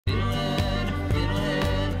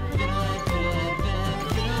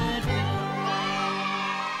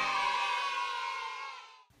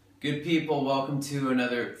Good people, welcome to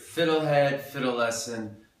another FiddleHed fiddle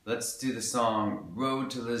lesson. Let's do the song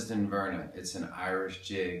Road to Lisdoonverna. It's an Irish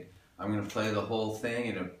jig. I'm going to play the whole thing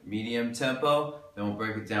in a medium tempo, then we'll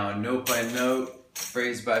break it down note by note,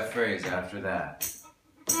 phrase by phrase after that.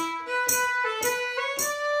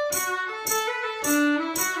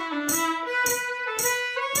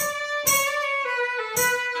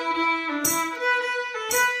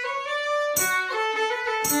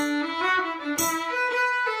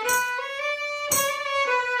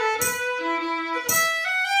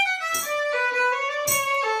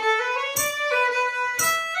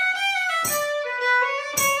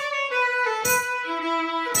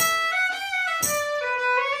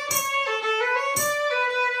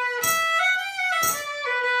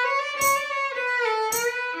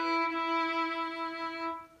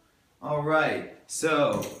 Alright,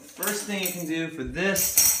 so first thing you can do for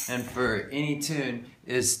this and for any tune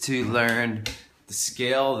is to learn the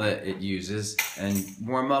scale that it uses and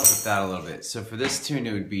warm up with that a little bit. So for this tune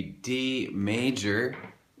it would be D major,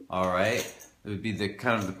 alright, it would be the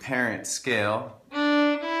kind of the parent scale.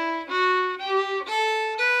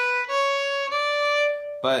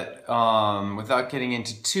 But without getting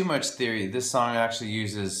into too much theory, this song actually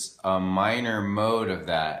uses a minor mode of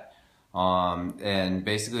that. And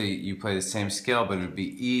basically you play the same scale, but it would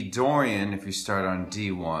be E Dorian if you start on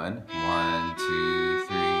D1. 1, 2,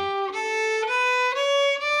 3.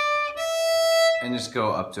 And just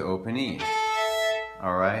go up to open E.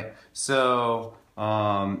 Alright? So,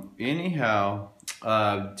 anyhow,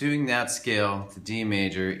 doing that scale, the D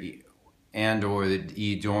major and or the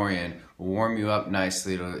E Dorian will warm you up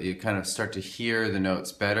nicely. You kind of start to hear the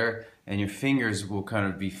notes better, and your fingers will kind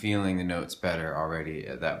of be feeling the notes better already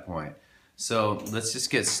at that point. So let's just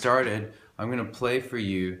get started. I'm going to play for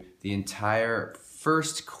you the entire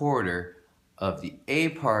first quarter of the A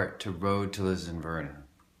part to Road to Lisdoonverna.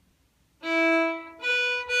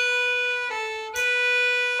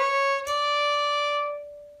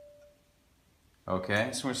 Okay,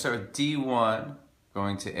 so we're going to start with D1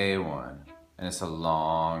 going to A1, and it's a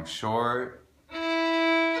long, short. Then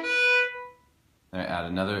I add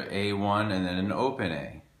another A1 and then an open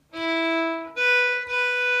A.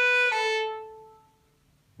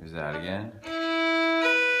 Here's that again.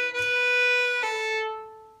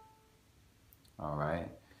 Alright.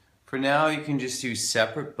 For now you can just use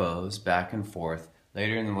separate bows back and forth.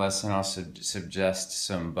 Later in the lesson I'll suggest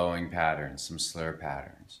some bowing patterns, some slur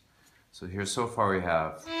patterns. So here so far we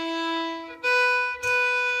have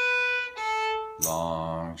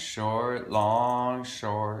long, short, long,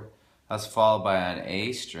 short. That's followed by an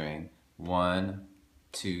A string. 1,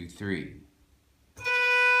 2, 3.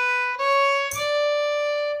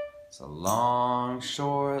 It's a long,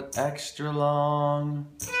 short, extra long.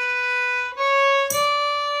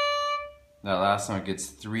 That last one gets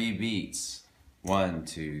 3 beats. 1,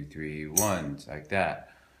 2, 3, 1, like that.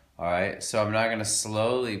 Alright, so I'm not going to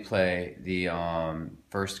slowly play the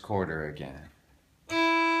first quarter again.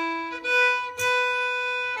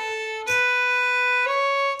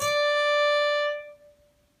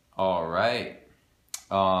 Alright,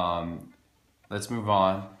 let's move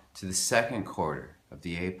on to the second quarter of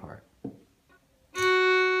the A part.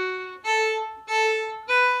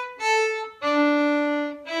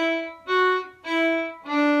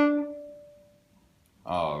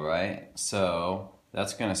 Alright, so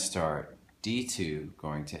that's going to start D2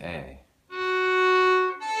 going to A.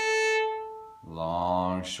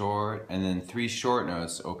 Long, short, and then 3 short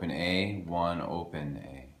notes, open A, 1 open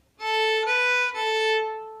A.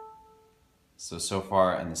 So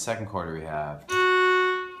far in the second quarter we have.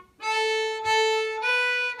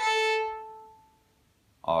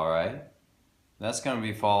 Alright, that's going to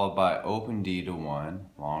be followed by open D to 1,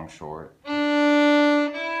 long, short,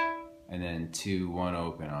 and then 2, 1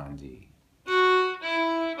 open on D.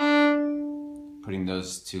 Putting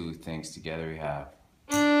those two things together we have.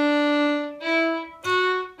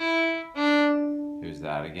 Here's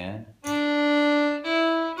that again.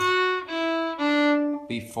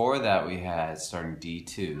 Before that we had starting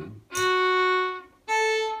D2,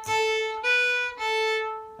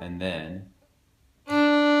 and then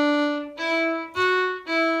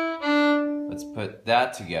let's put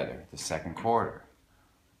that together, the second quarter.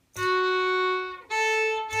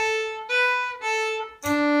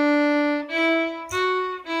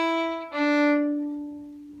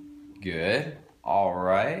 Good.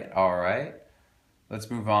 Alright, alright. Let's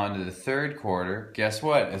move on to the third quarter. Guess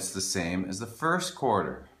what? It's the same as the first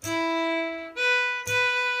quarter.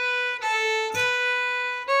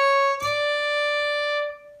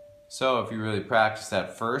 So if you really practice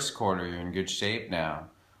that first quarter, you're in good shape now.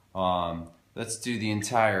 Let's do the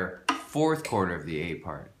entire fourth quarter of the A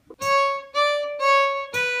part.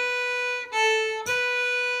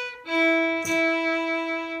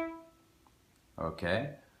 Okay,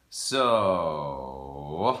 so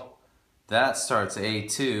that starts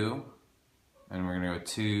A2, and we're gonna go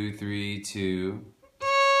 2, 3, 2,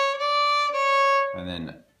 and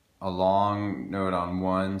then a long note on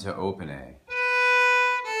 1 to open A.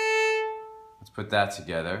 Let's put that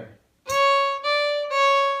together.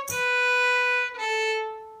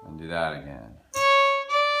 And do that again.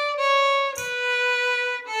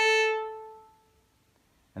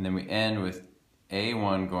 And then we end with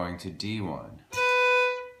A1 going to D1.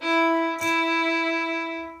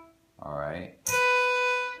 Alright.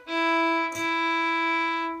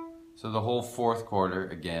 So the whole fourth quarter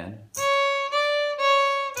again.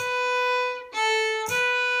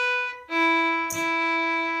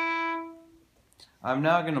 I'm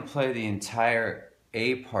now going to play the entire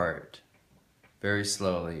A part very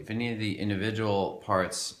slowly. If any of the individual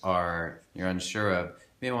parts you're unsure of, you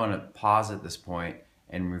may want to pause at this point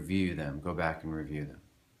and review them. Go back and review them.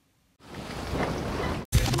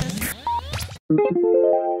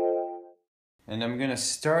 And I'm going to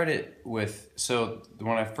start it with, so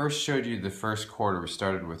when I first showed you the first quarter, we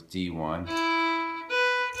started with D1.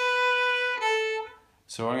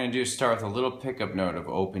 So what I'm going to do is start with a little pickup note of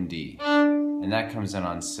open D. And that comes in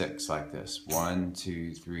on 6 like this. 1,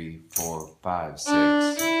 2, 3, 4, 5,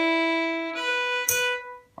 6.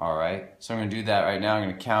 Alright, so I'm going to do that right now. I'm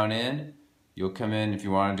going to count in. You'll come in if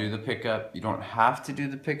you want to do the pickup. You don't have to do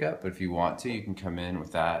the pickup, but if you want to, you can come in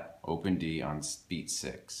with that open D on beat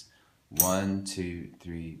 6. 1, 2,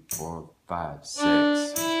 3, 4, 5, 6.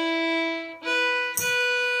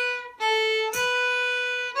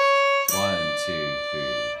 1, 2, 3.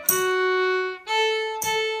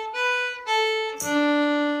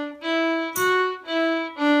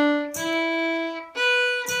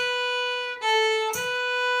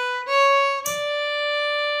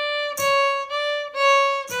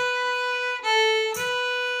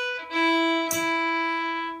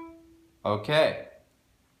 Okay,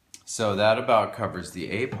 so that about covers the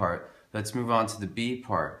A part. Let's move on to the B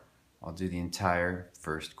part. I'll do the entire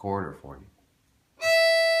first quarter for you.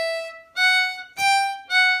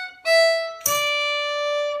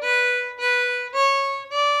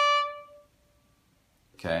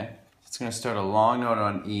 Okay, it's going to start a long note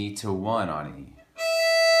on E to 1 on E.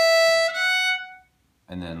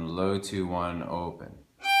 And then low to 1 open.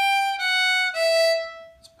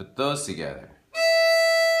 Let's put those together.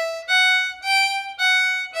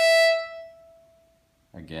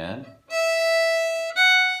 Again.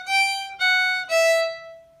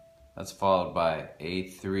 That's followed by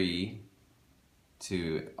A3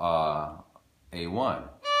 to A1.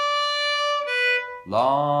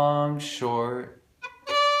 Long, short,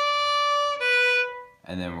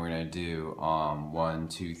 and then we're going to do 1,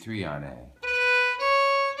 2, 3 on A.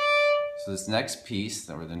 So this next piece,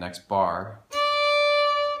 or the next bar,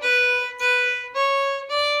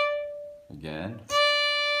 again.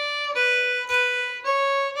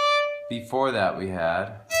 Before that we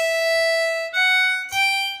had,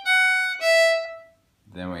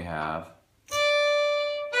 then we have.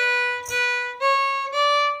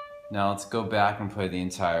 Now let's go back and play the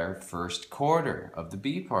entire first quarter of the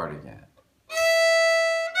B part again.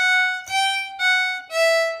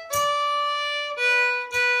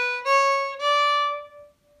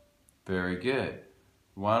 Very good.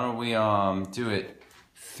 Why don't we do it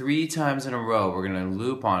 3 times in a row. We're going to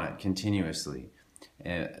loop on it continuously.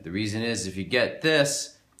 And the reason is, if you get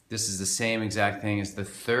this, this is the same exact thing as the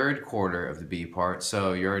third quarter of the B part,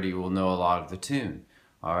 so you already will know a lot of the tune.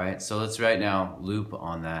 Alright, so let's right now loop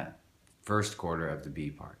on that first quarter of the B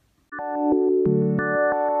part.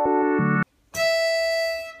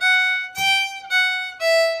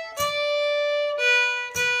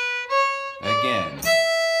 Again.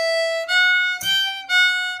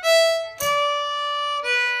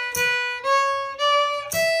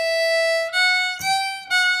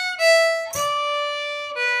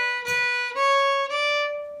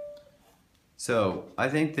 So I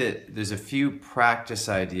think that there's a few practice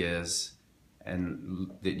ideas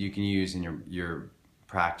that you can use in your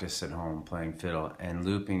practice at home playing fiddle, and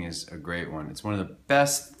looping is a great one. It's one of the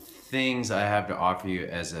best things I have to offer you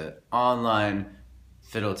as an online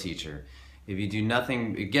fiddle teacher. If you do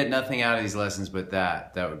nothing, get nothing out of these lessons but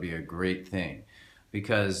that would be a great thing.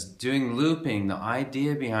 Because doing looping, the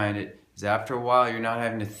idea behind it is after a while you're not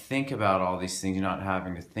having to think about all these things. You're not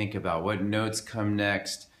having to think about what notes come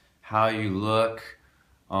next, how you look,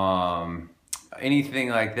 anything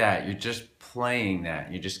like that. You're just playing that.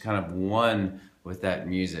 You're just kind of one with that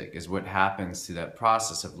music is what happens through that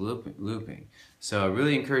process of looping. So I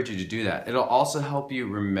really encourage you to do that. It'll also help you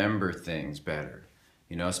remember things better.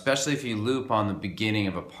 You know, especially if you loop on the beginning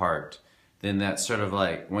of a part, then that's sort of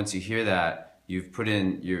like, once you hear that, you've put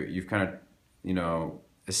in, you've kind of, you know,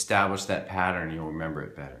 established that pattern, you'll remember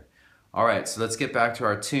it better. All right, so let's get back to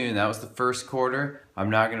our tune. That was the first quarter. I'm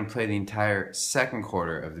now going to play the entire second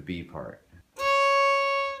quarter of the B part.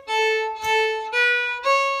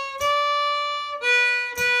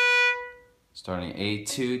 Starting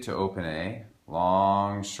A2 to open A,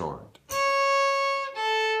 long, short.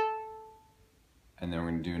 And then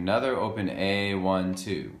we're going to do another open A, 1,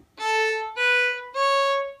 2.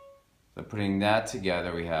 So putting that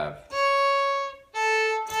together, we have,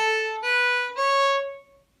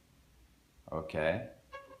 okay.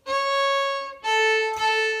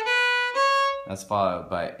 That's followed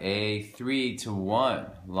by A3 to 1,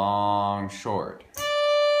 long, short.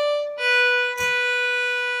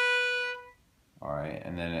 All right,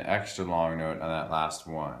 and then an extra long note on that last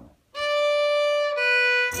one.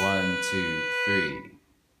 1, 2, 3.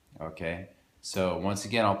 Okay, so once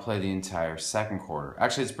again, I'll play the entire second quarter.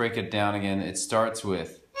 Actually, let's break it down again. It starts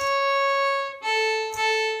with,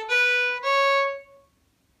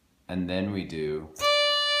 and then we do,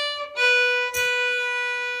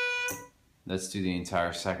 let's do the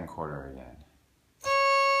entire second quarter again.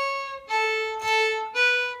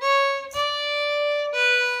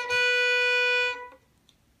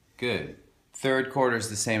 Good. Third quarter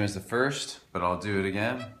is the same as the first, but I'll do it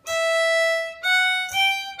again.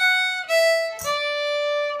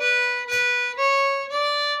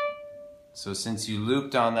 So since you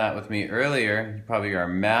looped on that with me earlier, you probably are a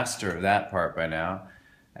master of that part by now.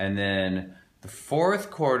 And then the fourth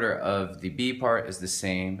quarter of the B part is the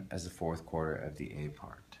same as the fourth quarter of the A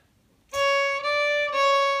part.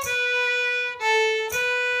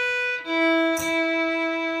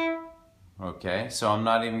 Okay, so I'm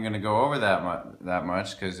not even going to go over that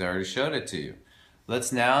much because I already showed it to you.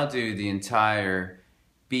 Let's now do the entire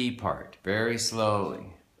B part very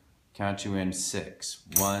slowly. Count you in 6.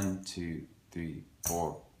 1, 2, 3,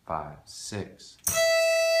 4, 5, 6.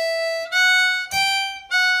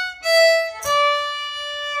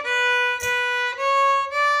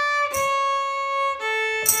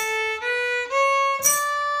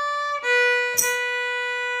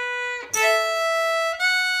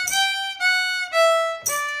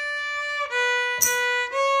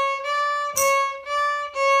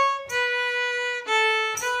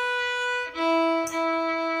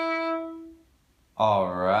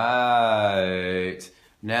 All right,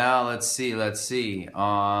 now let's see. You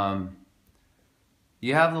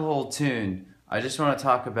have the whole tune. I just want to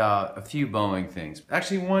talk about a few bowing things.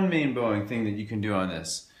 Actually, one main bowing thing that you can do on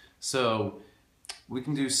this. So we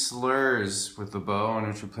can do slurs with the bow, in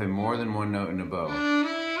which we play more than one note in a bow.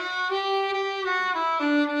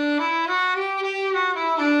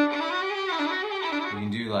 You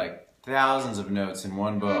can do like thousands of notes in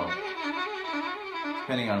one bow,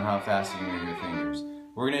 depending on how fast you can move your fingers.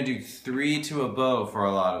 We're going to do 3 to a bow for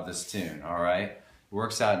a lot of this tune, alright? It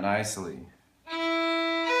works out nicely.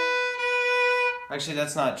 Actually,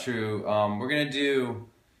 that's not true. We're going to do,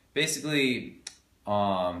 basically,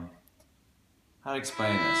 how to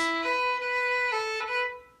explain this?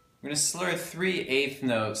 We're going to slur 3 eighth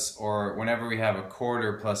notes, or whenever we have a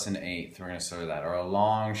quarter plus an eighth, we're going to slur that. Or a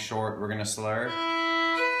long, short, we're going to slur.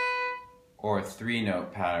 Or a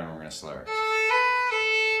 3-note pattern, we're going to slur.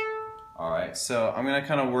 Alright, so I'm going to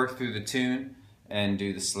kind of work through the tune and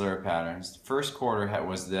do the slur patterns. The first quarter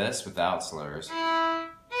was this, without slurs.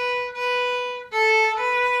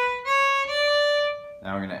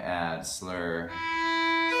 Now we're going to add slur,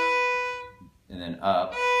 and then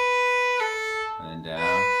up, and then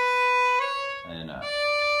down, and then up.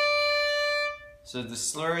 So the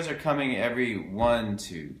slurs are coming every 1,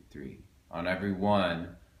 2, 3. On every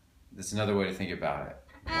one, that's another way to think about it.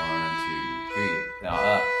 1, 2, 3. Now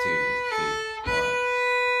up, 2, 3, 1.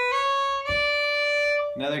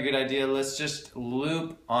 Another good idea, let's just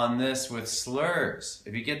loop on this with slurs.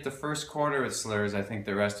 If you get the first quarter with slurs, I think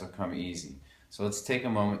the rest will come easy. So let's take a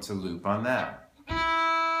moment to loop on that.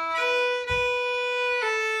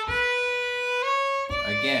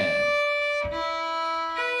 Again.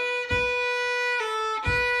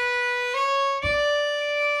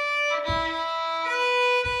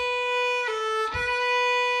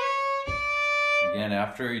 Again,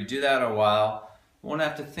 after you do that a while, you won't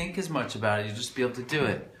have to think as much about it, you'll just be able to do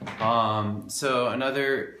it. So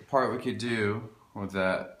another part we could do with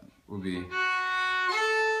that would be,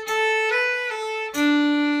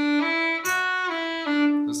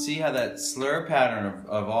 you'll see how that slur pattern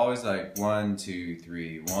of always like 1, 2,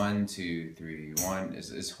 3, 1, 2, 3, 1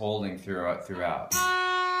 is holding throughout.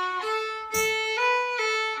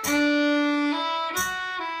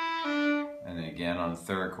 And then again on the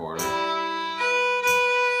third quarter.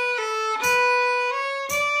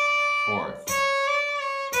 Fourth.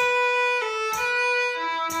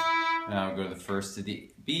 Now go to the first to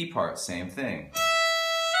the B part, same thing.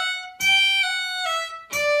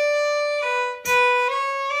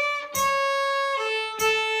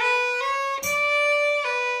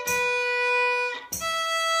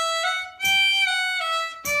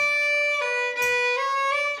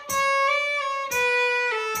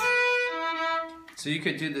 So you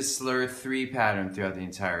could do the slur 3 pattern throughout the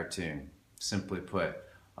entire tune, simply put.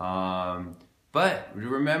 But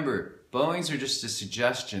remember, bowings are just a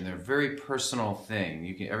suggestion. They're a very personal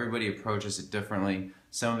thing. Everybody approaches it differently.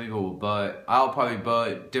 Some people will bow it. I'll probably bow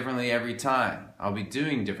it differently every time. I'll be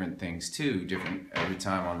doing different things too, different every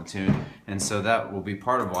time on the tune, and so that will be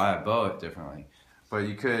part of why I bow it differently. But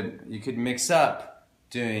you could mix up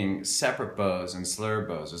doing separate bows and slur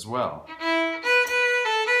bows as well.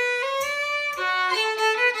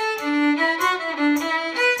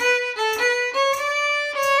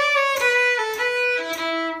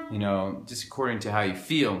 You know, just according to how you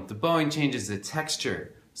feel. The bowing changes the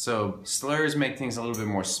texture. So slurs make things a little bit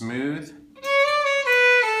more smooth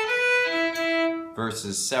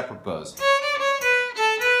versus separate bows,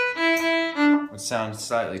 which sounds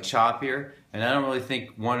slightly choppier. And I don't really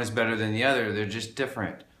think one is better than the other. They're just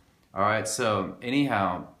different. All right, so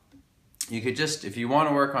anyhow, you could just, if you want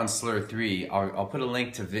to work on slur 3, I'll put a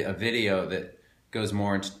link to a video that goes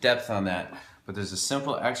more into depth on that. But there's a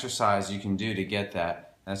simple exercise you can do to get that.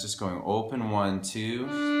 That's just going open 1, 2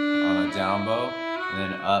 on a down bow, and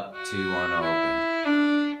then up 2 on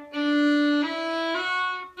open.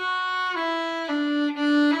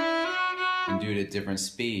 And do it at different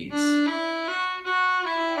speeds.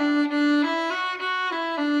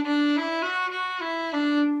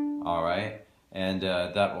 Alright, and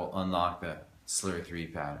that will unlock the slur 3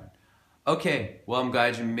 pattern. Okay, well, I'm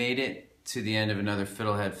glad you made it to the end of another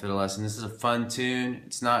Fiddlehead fiddle lesson. This is a fun tune.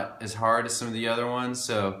 It's not as hard as some of the other ones,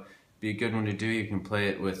 so be a good one to do. You can play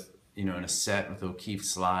it with, you know, in a set with O'Keefe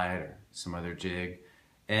slide or some other jig.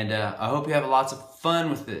 And I hope you have lots of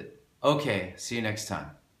fun with it. Okay, see you next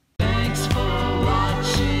time.